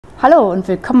Hallo und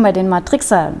willkommen bei den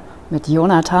Matrixern mit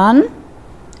Jonathan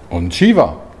und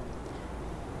Shiva.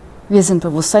 Wir sind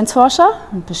Bewusstseinsforscher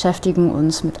und beschäftigen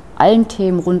uns mit allen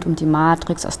Themen rund um die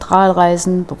Matrix,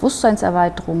 Astralreisen,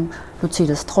 Bewusstseinserweiterung,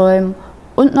 Luzides Träumen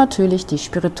und natürlich die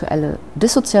spirituelle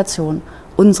Dissoziation,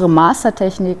 unsere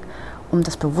Mastertechnik, um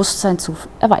das Bewusstsein zu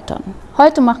erweitern.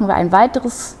 Heute machen wir ein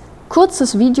weiteres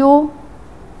kurzes Video,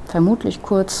 vermutlich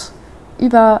kurz,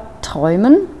 über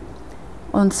Träumen.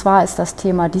 Und zwar ist das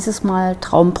Thema dieses Mal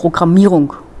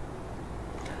Traumprogrammierung.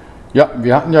 Ja,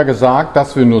 wir hatten ja gesagt,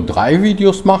 dass wir nur 3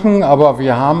 Videos machen, aber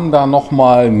wir haben da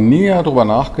nochmal näher drüber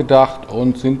nachgedacht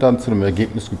und sind dann zu dem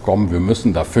Ergebnis gekommen, wir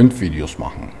müssen da 5 Videos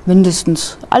machen.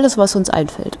 Mindestens. Alles, was uns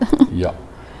einfällt. Ja.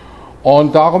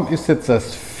 Und darum ist jetzt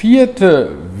das 4.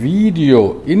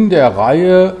 Video in der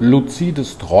Reihe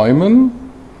Luzides Träumen,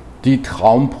 die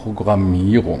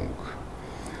Traumprogrammierung.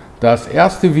 Das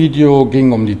erste Video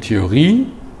ging um die Theorie,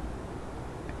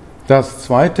 das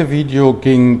zweite Video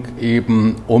ging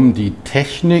eben um die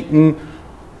Techniken,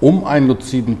 um einen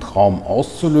luziden Traum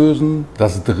auszulösen.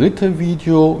 Das dritte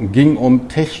Video ging um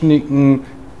Techniken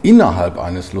innerhalb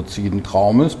eines luziden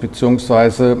Traumes,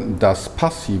 beziehungsweise das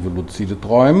passive luzide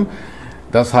Träumen.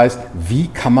 Das heißt, wie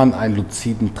kann man einen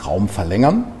luziden Traum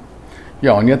verlängern?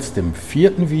 Ja, und jetzt im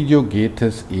 4. Video geht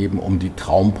es eben um die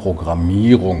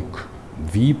Traumprogrammierung.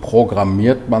 Wie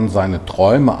programmiert man seine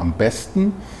Träume am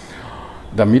besten,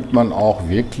 damit man auch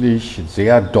wirklich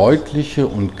sehr deutliche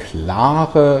und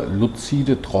klare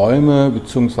luzide Träume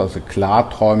bzw.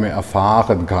 Klarträume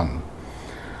erfahren kann.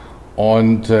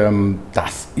 Und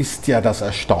das ist ja das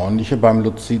Erstaunliche beim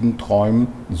luziden Träumen.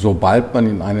 Sobald man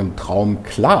in einem Traum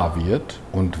klar wird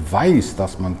und weiß,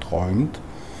 dass man träumt,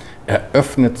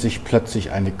 eröffnet sich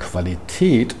plötzlich eine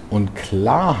Qualität und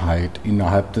Klarheit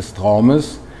innerhalb des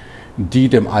Traumes, die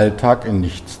dem Alltag in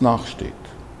nichts nachsteht.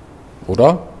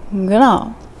 Oder? Genau.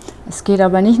 Es geht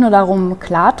aber nicht nur darum,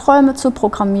 Klarträume zu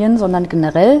programmieren, sondern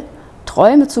generell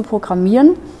Träume zu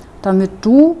programmieren, damit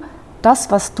du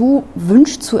das, was du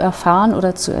wünschst zu erfahren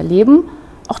oder zu erleben,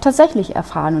 auch tatsächlich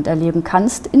erfahren und erleben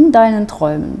kannst in deinen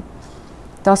Träumen.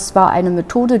 Das war eine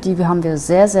Methode, haben wir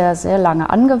sehr, sehr, sehr lange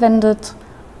angewendet,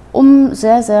 um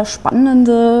sehr, sehr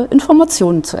spannende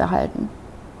Informationen zu erhalten.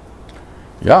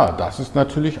 Ja, das ist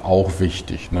natürlich auch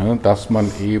wichtig, ne? Dass man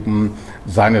eben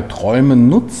seine Träume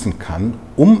nutzen kann,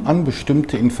 um an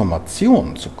bestimmte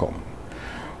Informationen zu kommen.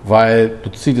 Weil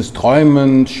luzides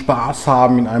Träumen, Spaß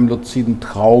haben in einem luziden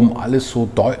Traum, alles so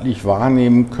deutlich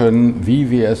wahrnehmen können,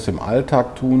 wie wir es im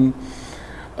Alltag tun,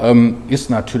 ist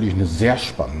natürlich eine sehr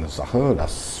spannende Sache.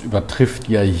 Das übertrifft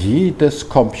ja jedes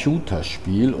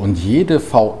Computerspiel und jede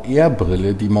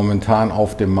VR-Brille, die momentan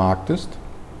auf dem Markt ist.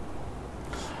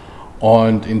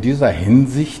 Und in dieser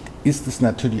Hinsicht ist es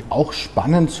natürlich auch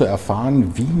spannend zu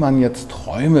erfahren, wie man jetzt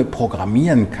Träume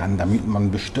programmieren kann, damit man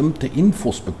bestimmte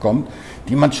Infos bekommt,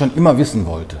 die man schon immer wissen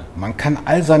wollte. Man kann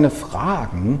all seine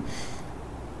Fragen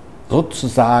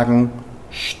sozusagen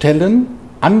stellen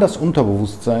an das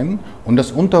Unterbewusstsein und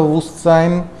das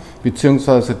Unterbewusstsein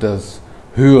bzw. das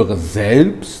höhere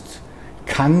Selbst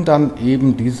kann dann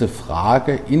eben diese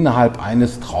Frage innerhalb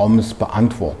eines Traumes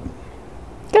beantworten.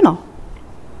 Genau.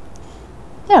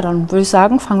 Ja, dann würde ich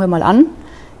sagen, fangen wir mal an.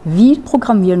 Wie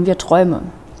programmieren wir Träume?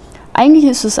 Eigentlich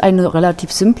ist es eine relativ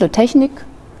simple Technik.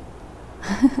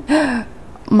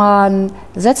 Man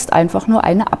setzt einfach nur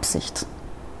eine Absicht.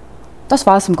 Das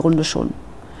war es im Grunde schon.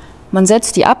 Man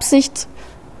setzt die Absicht,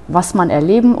 was man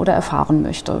erleben oder erfahren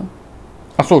möchte.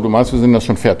 Ach so, du meinst, wir sind das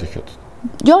schon fertig jetzt?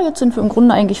 Ja, jetzt sind wir im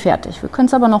Grunde eigentlich fertig. Wir können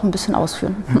es aber noch ein bisschen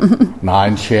ausführen.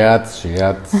 Nein, Scherz,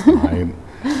 nein.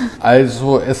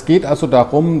 Also es geht also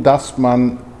darum, dass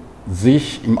man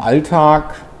sich im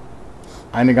Alltag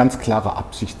eine ganz klare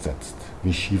Absicht setzt,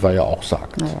 wie Shiva ja auch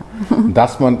sagt. Naja.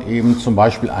 Dass man eben zum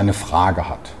Beispiel eine Frage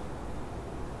hat.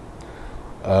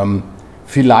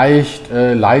 Vielleicht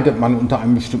leidet man unter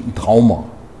einem bestimmten Trauma.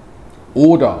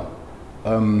 Oder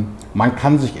man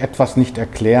kann sich etwas nicht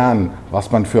erklären,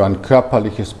 was man für ein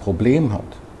körperliches Problem hat.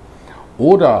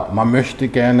 Oder man möchte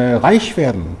gerne reich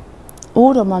werden.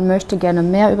 Oder man möchte gerne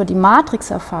mehr über die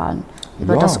Matrix erfahren,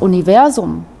 über das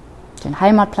Universum, den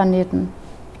Heimatplaneten.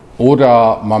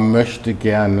 Oder man möchte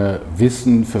gerne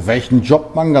wissen, für welchen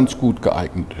Job man ganz gut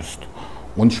geeignet ist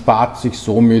und spart sich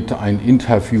somit ein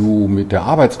Interview mit der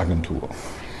Arbeitsagentur.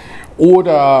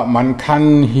 Oder man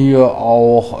kann hier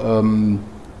auch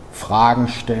Fragen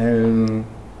stellen,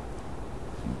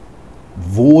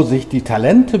 wo sich die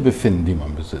Talente befinden, die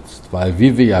man besitzt. Weil,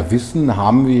 wie wir ja wissen,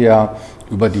 haben wir ja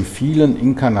über die vielen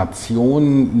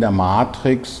Inkarnationen in der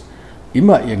Matrix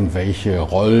immer irgendwelche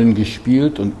Rollen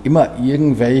gespielt und immer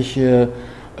irgendwelche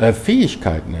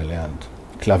Fähigkeiten erlernt.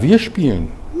 Klavier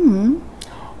spielen,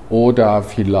 Oder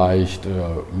vielleicht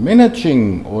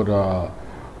Managing oder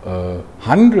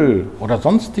Handel oder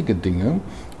sonstige Dinge.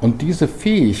 Und diese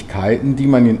Fähigkeiten, die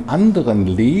man in anderen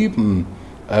Leben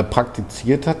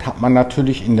praktiziert hat man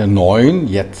natürlich in der neuen,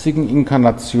 jetzigen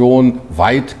Inkarnation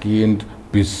weitgehend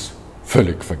bis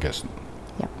völlig vergessen.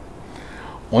 Ja.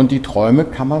 Und die Träume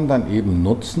kann man dann eben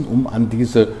nutzen, um an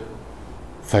diese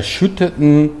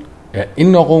verschütteten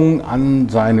Erinnerungen an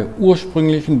seine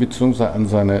ursprünglichen bzw. an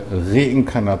seine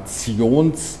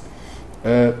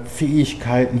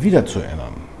Reinkarnationsfähigkeiten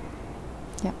wiederzuerinnern.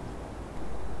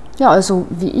 Ja, also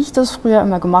wie ich das früher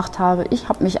immer gemacht habe, ich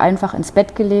habe mich einfach ins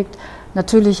Bett gelegt.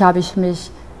 Natürlich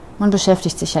man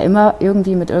beschäftigt sich ja immer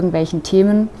irgendwie mit irgendwelchen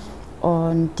Themen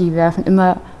und die werfen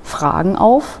immer Fragen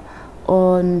auf.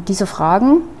 Und diese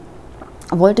Fragen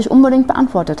wollte ich unbedingt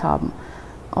beantwortet haben.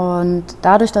 Und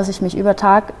dadurch, dass ich mich über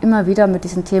Tag immer wieder mit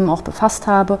diesen Themen auch befasst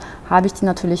habe, habe ich die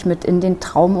natürlich mit in den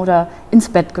Traum oder ins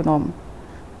Bett genommen.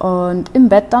 Und im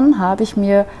Bett dann habe ich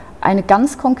mir eine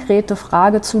ganz konkrete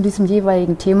Frage zu diesem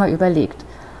jeweiligen Thema überlegt.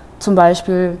 Zum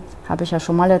Beispiel habe ich ja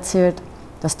schon mal erzählt,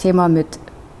 das Thema mit,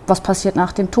 was passiert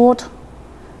nach dem Tod?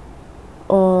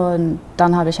 Und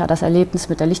dann habe ich ja das Erlebnis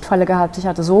mit der Lichtfalle gehabt. Ich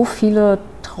hatte so viele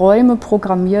Träume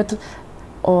programmiert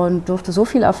und durfte so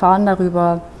viel erfahren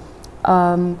darüber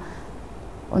und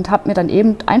habe mir dann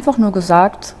eben einfach nur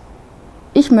gesagt,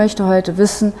 ich möchte heute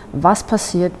wissen, was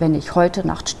passiert, wenn ich heute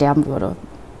Nacht sterben würde.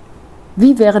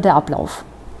 Wie wäre der Ablauf?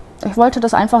 Ich wollte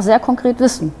das einfach sehr konkret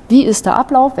wissen. Wie ist der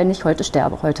Ablauf, wenn ich heute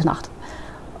sterbe, heute Nacht?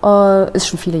 Ist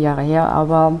schon viele Jahre her,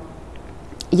 aber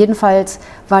jedenfalls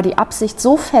war die Absicht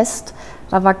so fest,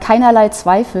 da war keinerlei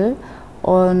Zweifel.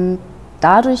 Und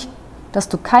dadurch, dass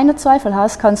du keine Zweifel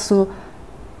hast, kannst du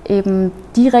eben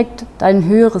direkt dein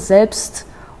höheres Selbst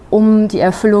um die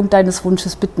Erfüllung deines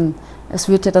Wunsches bitten. Es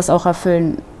wird dir das auch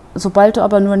erfüllen. Sobald du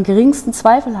aber nur einen geringsten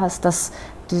Zweifel hast, dass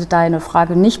deine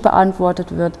Frage nicht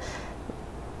beantwortet wird,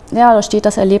 ja, da steht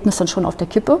das Erlebnis dann schon auf der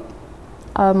Kippe.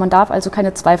 Man darf also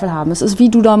keine Zweifel haben. Es ist, wie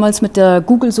du damals mit der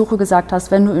Google-Suche gesagt hast,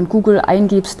 wenn du in Google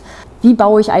eingibst, wie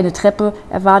baue ich eine Treppe,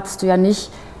 erwartest du ja nicht,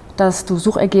 dass du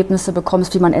Suchergebnisse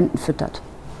bekommst, wie man Enten füttert.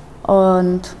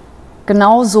 Und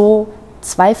genauso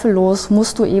zweifellos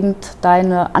musst du eben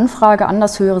deine Anfrage an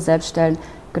das höhere Selbst stellen.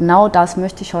 Genau das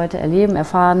möchte ich heute erleben,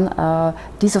 erfahren,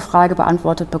 diese Frage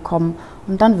beantwortet bekommen.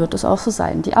 Und dann wird es auch so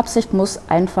sein. Die Absicht muss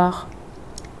einfach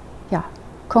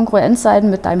kongruent sein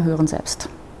mit deinem höheren Selbst.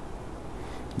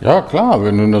 Ja klar,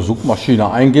 wenn du in der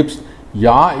Suchmaschine eingibst,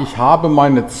 ja, ich habe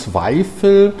meine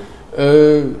Zweifel,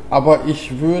 aber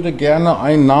ich würde gerne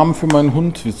einen Namen für meinen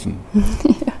Hund wissen.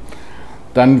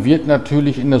 Dann wird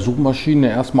natürlich in der Suchmaschine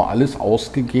erstmal alles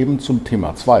ausgegeben zum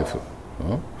Thema Zweifel.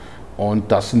 Ja?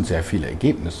 Und das sind sehr viele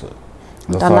Ergebnisse.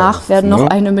 Und danach werden noch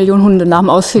 1 Million Hundenamen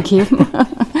ausgegeben.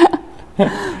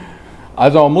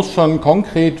 Also man muss schon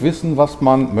konkret wissen, was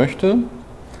man möchte,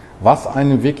 was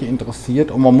einen wirklich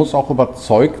interessiert, und man muss auch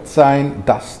überzeugt sein,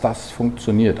 dass das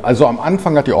funktioniert. Also am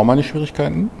Anfang hatte ich auch meine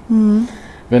Schwierigkeiten.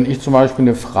 Wenn ich zum Beispiel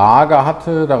eine Frage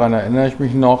hatte, daran erinnere ich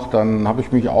mich noch, dann habe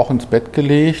ich mich auch ins Bett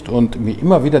gelegt und mir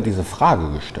immer wieder diese Frage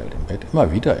gestellt im Bett.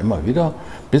 Immer wieder,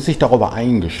 bis ich darüber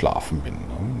eingeschlafen bin.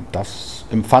 Das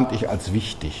empfand ich als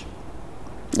wichtig.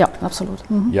 Ja, absolut.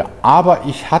 Ja, aber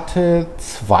ich hatte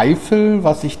Zweifel,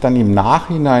 was ich dann im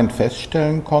Nachhinein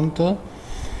feststellen konnte.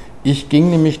 Ich ging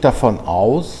nämlich davon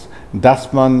aus,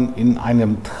 dass man in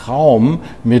einem Traum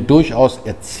mir durchaus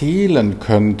erzählen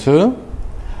könnte,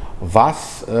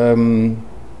 was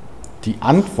die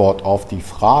Antwort auf die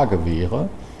Frage wäre,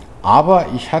 aber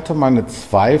ich hatte meine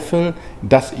Zweifel,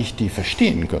 dass ich die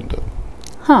verstehen könnte.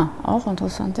 Auch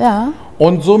interessant, ja.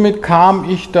 Und somit kam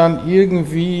ich dann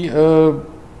irgendwie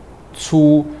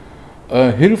zu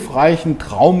hilfreichen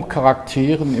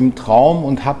Traumcharakteren im Traum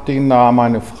und habe denen da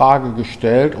meine Frage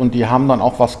gestellt und die haben dann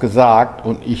auch was gesagt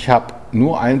und ich habe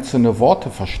nur einzelne Worte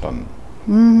verstanden.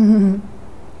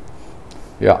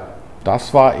 Ja,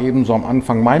 das war eben so am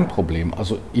Anfang mein Problem.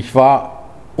 Also ich war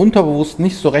unterbewusst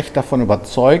nicht so recht davon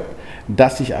überzeugt,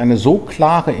 dass ich eine so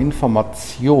klare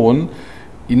Information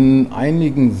in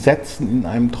einigen Sätzen in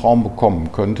einem Traum bekommen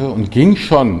könnte und ging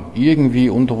schon irgendwie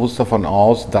unterbewusst davon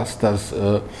aus, dass das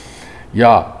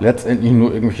letztendlich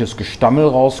nur irgendwelches Gestammel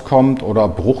rauskommt oder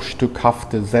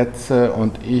bruchstückhafte Sätze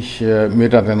und ich mir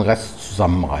dann den Rest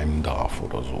zusammenreimen darf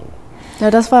oder so.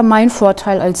 Ja, das war mein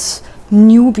Vorteil als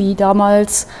Newbie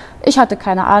damals. Ich hatte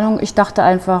keine Ahnung, ich dachte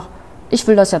einfach, ich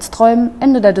will das jetzt träumen,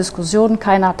 Ende der Diskussion,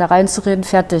 keiner hat da reinzureden,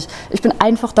 fertig. Ich bin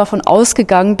einfach davon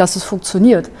ausgegangen, dass es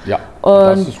funktioniert. Ja, und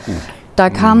das ist gut. Da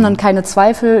kamen dann keine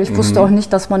Zweifel. Ich wusste auch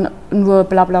nicht, dass man nur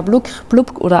bla bla blub,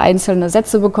 blub oder einzelne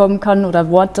Sätze bekommen kann oder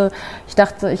Worte. Ich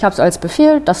dachte, ich habe es als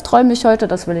Befehl, das träume ich heute,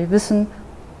 das will ich wissen.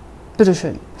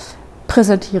 Bitteschön,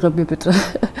 präsentiere mir bitte.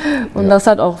 Und das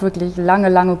hat auch wirklich lange,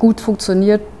 lange gut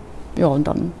funktioniert. Ja, und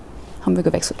dann haben wir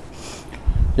gewechselt.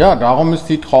 Ja, darum ist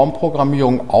die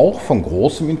Traumprogrammierung auch von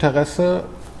großem Interesse.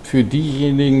 Für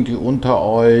diejenigen, die unter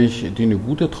euch, die eine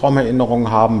gute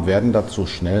Traumerinnerung haben, werden da zu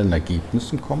schnellen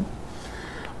Ergebnissen kommen.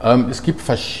 Es gibt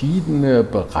verschiedene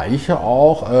Bereiche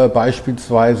auch,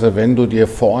 beispielsweise wenn du dir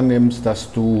vornimmst,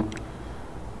 dass du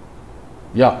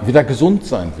wieder gesund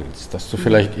sein willst, dass du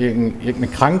vielleicht irgendeine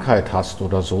Krankheit hast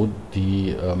oder so,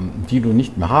 die du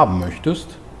nicht mehr haben möchtest.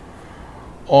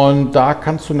 Und da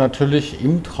kannst du natürlich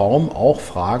im Traum auch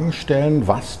Fragen stellen,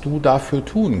 was du dafür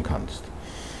tun kannst.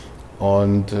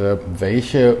 Und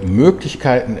welche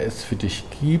Möglichkeiten es für dich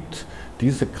gibt,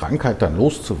 diese Krankheit dann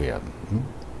loszuwerden.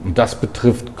 Und das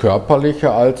betrifft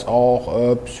körperliche als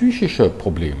auch psychische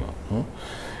Probleme,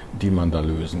 die man da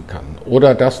lösen kann.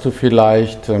 Oder dass du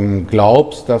vielleicht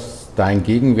glaubst, dass dein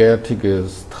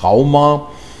gegenwärtiges Trauma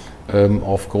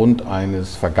aufgrund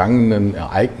eines vergangenen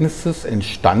Ereignisses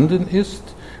entstanden ist,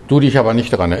 du dich aber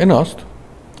nicht daran erinnerst,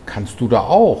 kannst du da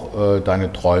auch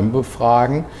deine Träume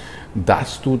befragen,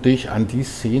 dass du dich an die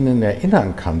Szenen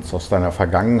erinnern kannst aus deiner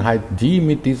Vergangenheit, die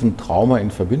mit diesem Trauma in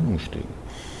Verbindung stehen.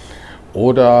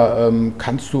 Oder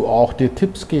kannst du auch dir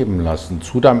Tipps geben lassen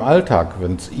zu deinem Alltag.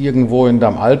 Wenn es irgendwo in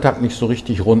deinem Alltag nicht so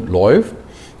richtig rund läuft,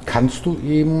 kannst du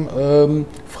eben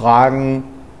fragen,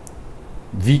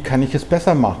 wie kann ich es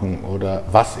besser machen? Oder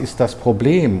was ist das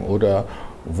Problem? Oder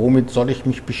womit soll ich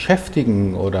mich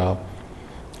beschäftigen? Oder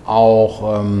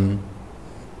auch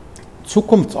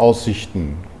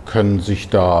Zukunftsaussichten können sich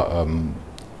da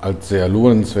als sehr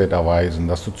lohnenswert erweisen,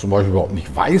 dass du zum Beispiel überhaupt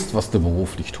nicht weißt, was du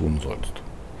beruflich tun sollst.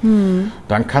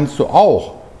 Dann kannst du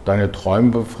auch deine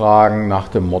Träume befragen nach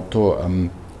dem Motto,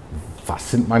 was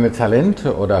sind meine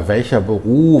Talente oder welcher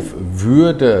Beruf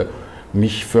würde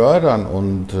mich fördern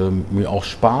und mir auch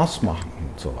Spaß machen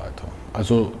und so weiter.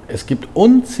 Also es gibt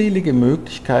unzählige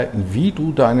Möglichkeiten, wie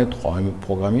du deine Träume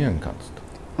programmieren kannst.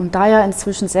 Und da ja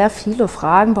inzwischen sehr viele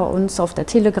Fragen bei uns auf der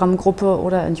Telegram-Gruppe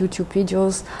oder in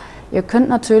YouTube-Videos, ihr könnt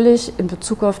natürlich in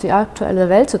Bezug auf die aktuelle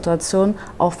Weltsituation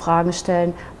auch Fragen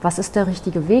stellen, was ist der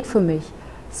richtige Weg für mich?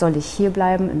 Soll ich hier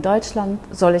bleiben in Deutschland?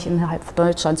 Soll ich innerhalb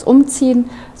Deutschlands umziehen?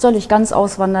 Soll ich ganz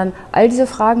auswandern? All diese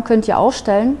Fragen könnt ihr auch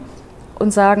stellen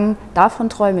und sagen, davon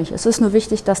träume ich. Es ist nur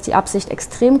wichtig, dass die Absicht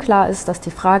extrem klar ist, dass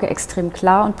die Frage extrem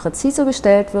klar und präzise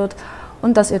gestellt wird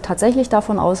und dass ihr tatsächlich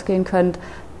davon ausgehen könnt,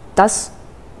 dass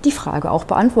die Frage auch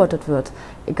beantwortet wird.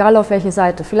 Egal auf welche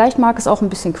Seite. Vielleicht mag es auch ein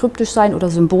bisschen kryptisch sein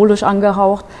oder symbolisch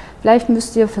angehaucht. Vielleicht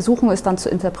müsst ihr versuchen, es dann zu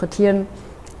interpretieren.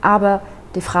 Aber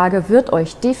die Frage wird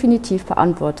euch definitiv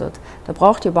beantwortet. Da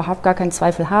braucht ihr überhaupt gar keinen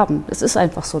Zweifel haben. Es ist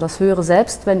einfach so. Das höhere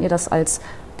Selbst, wenn ihr das als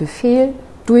Befehl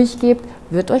durchgebt,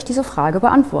 wird euch diese Frage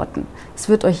beantworten. Es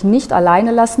wird euch nicht alleine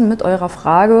lassen mit eurer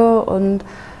Frage und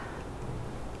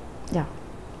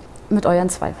mit euren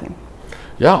Zweifeln.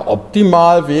 Ja,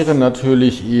 optimal wäre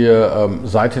natürlich, ihr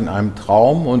seid in einem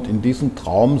Traum und in diesem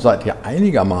Traum seid ihr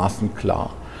einigermaßen klar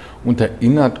und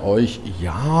erinnert euch,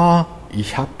 ja,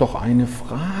 ich habe doch eine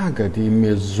Frage, die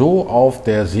mir so auf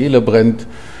der Seele brennt.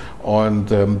 Und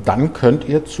dann könnt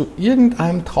ihr zu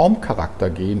irgendeinem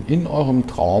Traumcharakter gehen in eurem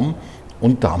Traum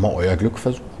und da mal euer Glück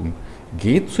versuchen.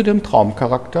 Geht zu dem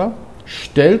Traumcharakter,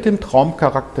 stellt dem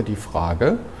Traumcharakter die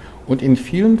Frage und in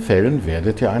vielen Fällen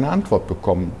werdet ihr eine Antwort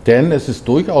bekommen. Denn es ist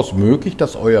durchaus möglich,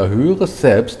 dass euer höheres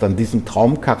Selbst dann diesen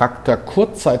Traumcharakter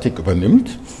kurzzeitig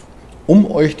übernimmt, um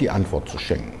euch die Antwort zu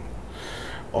schenken.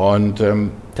 Und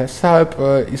deshalb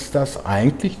ist das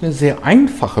eigentlich eine sehr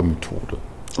einfache Methode.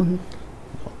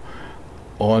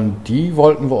 Und die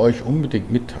wollten wir euch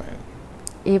unbedingt mitteilen.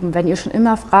 Eben, wenn ihr schon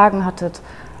immer Fragen hattet.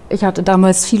 Ich hatte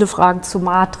damals viele Fragen zu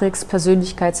Matrix,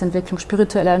 Persönlichkeitsentwicklung,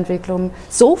 spiritueller Entwicklung.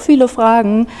 So viele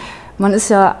Fragen. Man ist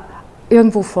ja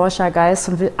irgendwo Forschergeist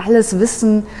und will alles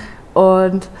wissen.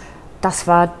 Und das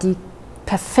war die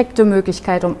perfekte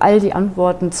Möglichkeit, um all die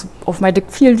Antworten auf meine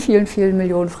vielen, vielen, vielen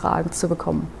Millionen Fragen zu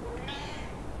bekommen.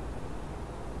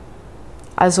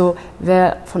 Also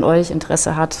wer von euch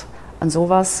Interesse hat an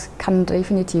sowas, kann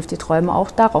definitiv die Träume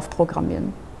auch darauf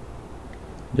programmieren.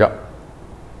 Ja.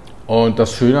 Und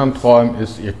das Schöne am Träumen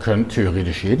ist, ihr könnt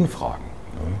theoretisch jeden fragen.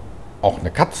 Ne? Auch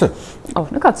eine Katze.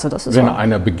 Auch eine Katze, das ist wenn wahr.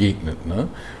 einer begegnet. Ne?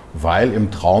 Weil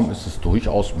im Traum ist es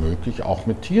durchaus möglich, auch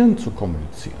mit Tieren zu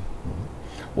kommunizieren. Ne?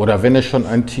 Oder wenn ihr schon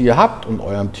ein Tier habt und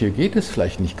eurem Tier geht es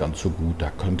vielleicht nicht ganz so gut, da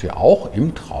könnt ihr auch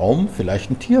im Traum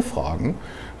vielleicht ein Tier fragen,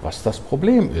 was das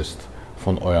Problem ist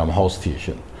von eurem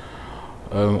Haustierchen.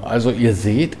 Also ihr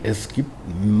seht, es gibt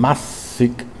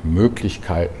massig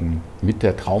Möglichkeiten mit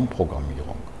der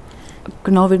Traumprogrammierung.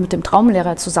 Genau wie mit dem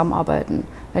Traumlehrer zusammenarbeiten.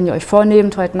 Wenn ihr euch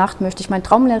vornehmt, heute Nacht möchte ich meinen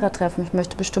Traumlehrer treffen, ich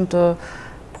möchte bestimmte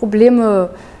Probleme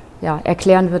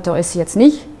erklären, wird er euch jetzt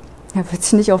nicht. Er wird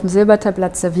sie nicht auf dem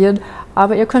Silbertablett servieren,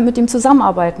 aber ihr könnt mit ihm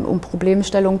zusammenarbeiten, um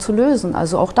Problemstellungen zu lösen.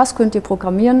 Also auch das könnt ihr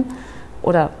programmieren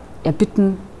oder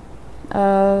erbitten,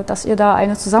 dass ihr da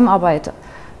eine Zusammenarbeit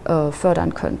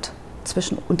fördern könnt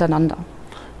untereinander.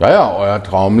 Ja, euer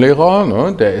Traumlehrer,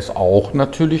 ne, der ist auch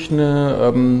natürlich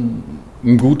ein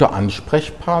guter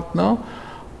Ansprechpartner,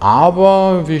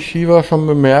 aber wie Shiva schon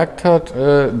bemerkt hat,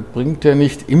 bringt er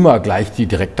nicht immer gleich die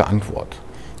direkte Antwort.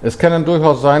 Es kann dann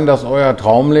durchaus sein, dass euer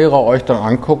Traumlehrer euch dann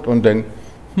anguckt und denkt,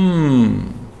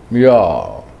 ja,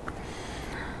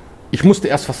 ich musste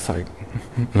erst was zeigen.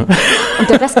 Und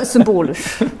der Rest ist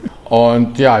symbolisch.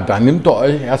 Und ja, dann nimmt er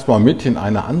euch erstmal mit in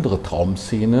eine andere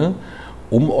Traumszene,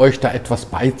 um euch da etwas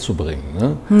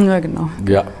beizubringen. Ne? Ja, genau.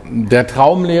 Ja, der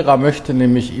Traumlehrer möchte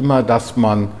nämlich immer, dass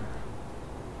man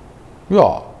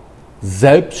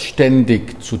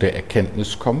selbstständig zu der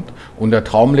Erkenntnis kommt. Und der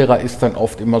Traumlehrer ist dann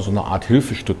oft immer so eine Art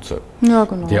Hilfestütze,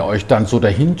 der euch dann so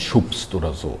dahin schubst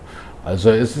oder so. Also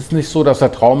es ist nicht so, dass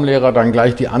der Traumlehrer dann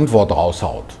gleich die Antwort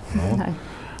raushaut. Ne? Nein.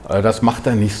 Das macht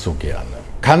er nicht so gerne.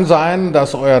 Kann sein,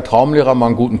 dass euer Traumlehrer mal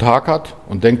einen guten Tag hat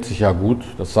und denkt sich, ja gut,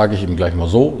 das sage ich ihm gleich mal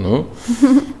so. Ne?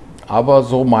 Aber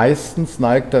so meistens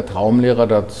neigt der Traumlehrer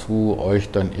dazu,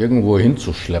 euch dann irgendwo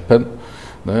hinzuschleppen,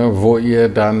 ne, wo ihr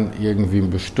dann irgendwie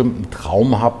einen bestimmten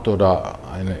Traum habt oder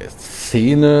eine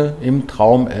Szene im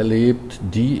Traum erlebt,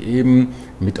 die eben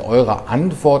mit eurer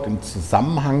Antwort im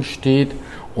Zusammenhang steht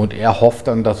und er hofft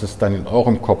dann, dass es dann in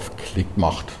eurem Kopf Klick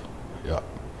macht. Ja.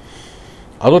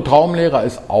 Also Traumlehrer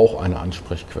ist auch eine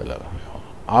Ansprechquelle. Ja.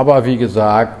 Aber wie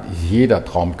gesagt, jeder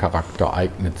Traumcharakter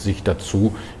eignet sich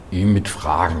dazu, ihn mit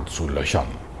Fragen zu löchern.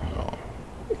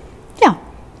 Ja,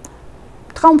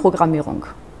 Traumprogrammierung.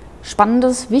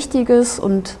 Spannendes, wichtiges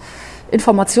und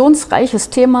informationsreiches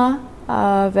Thema.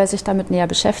 Wer sich damit näher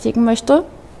beschäftigen möchte,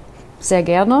 sehr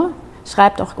gerne.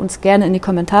 Schreibt auch uns gerne in die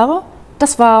Kommentare.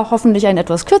 Das war hoffentlich ein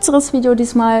etwas kürzeres Video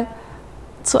diesmal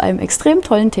zu einem extrem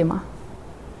tollen Thema.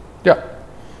 Ja,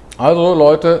 also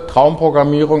Leute,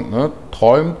 Traumprogrammierung, ne?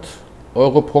 Träumt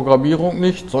eure Programmierung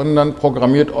nicht, sondern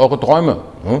programmiert eure Träume.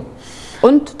 Ne?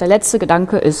 Und der letzte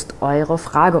Gedanke ist eure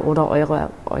Frage oder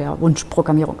euer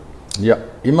Wunschprogrammierung. Ja,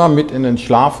 immer mit in den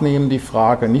Schlaf nehmen die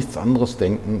Frage, nichts anderes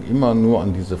denken, immer nur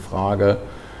an diese Frage,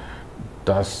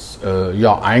 dass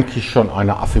eigentlich schon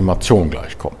eine Affirmation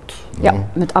gleich kommt. Ne? Ja,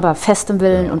 mit aber festem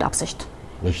Willen und Absicht.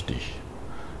 Richtig.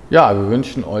 Ja, wir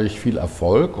wünschen euch viel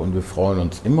Erfolg und wir freuen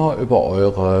uns immer über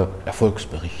eure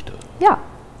Erfolgsberichte. Ja,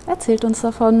 erzählt uns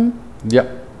davon. Ja.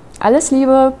 Alles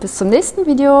Liebe, bis zum nächsten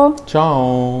Video.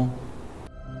 Ciao.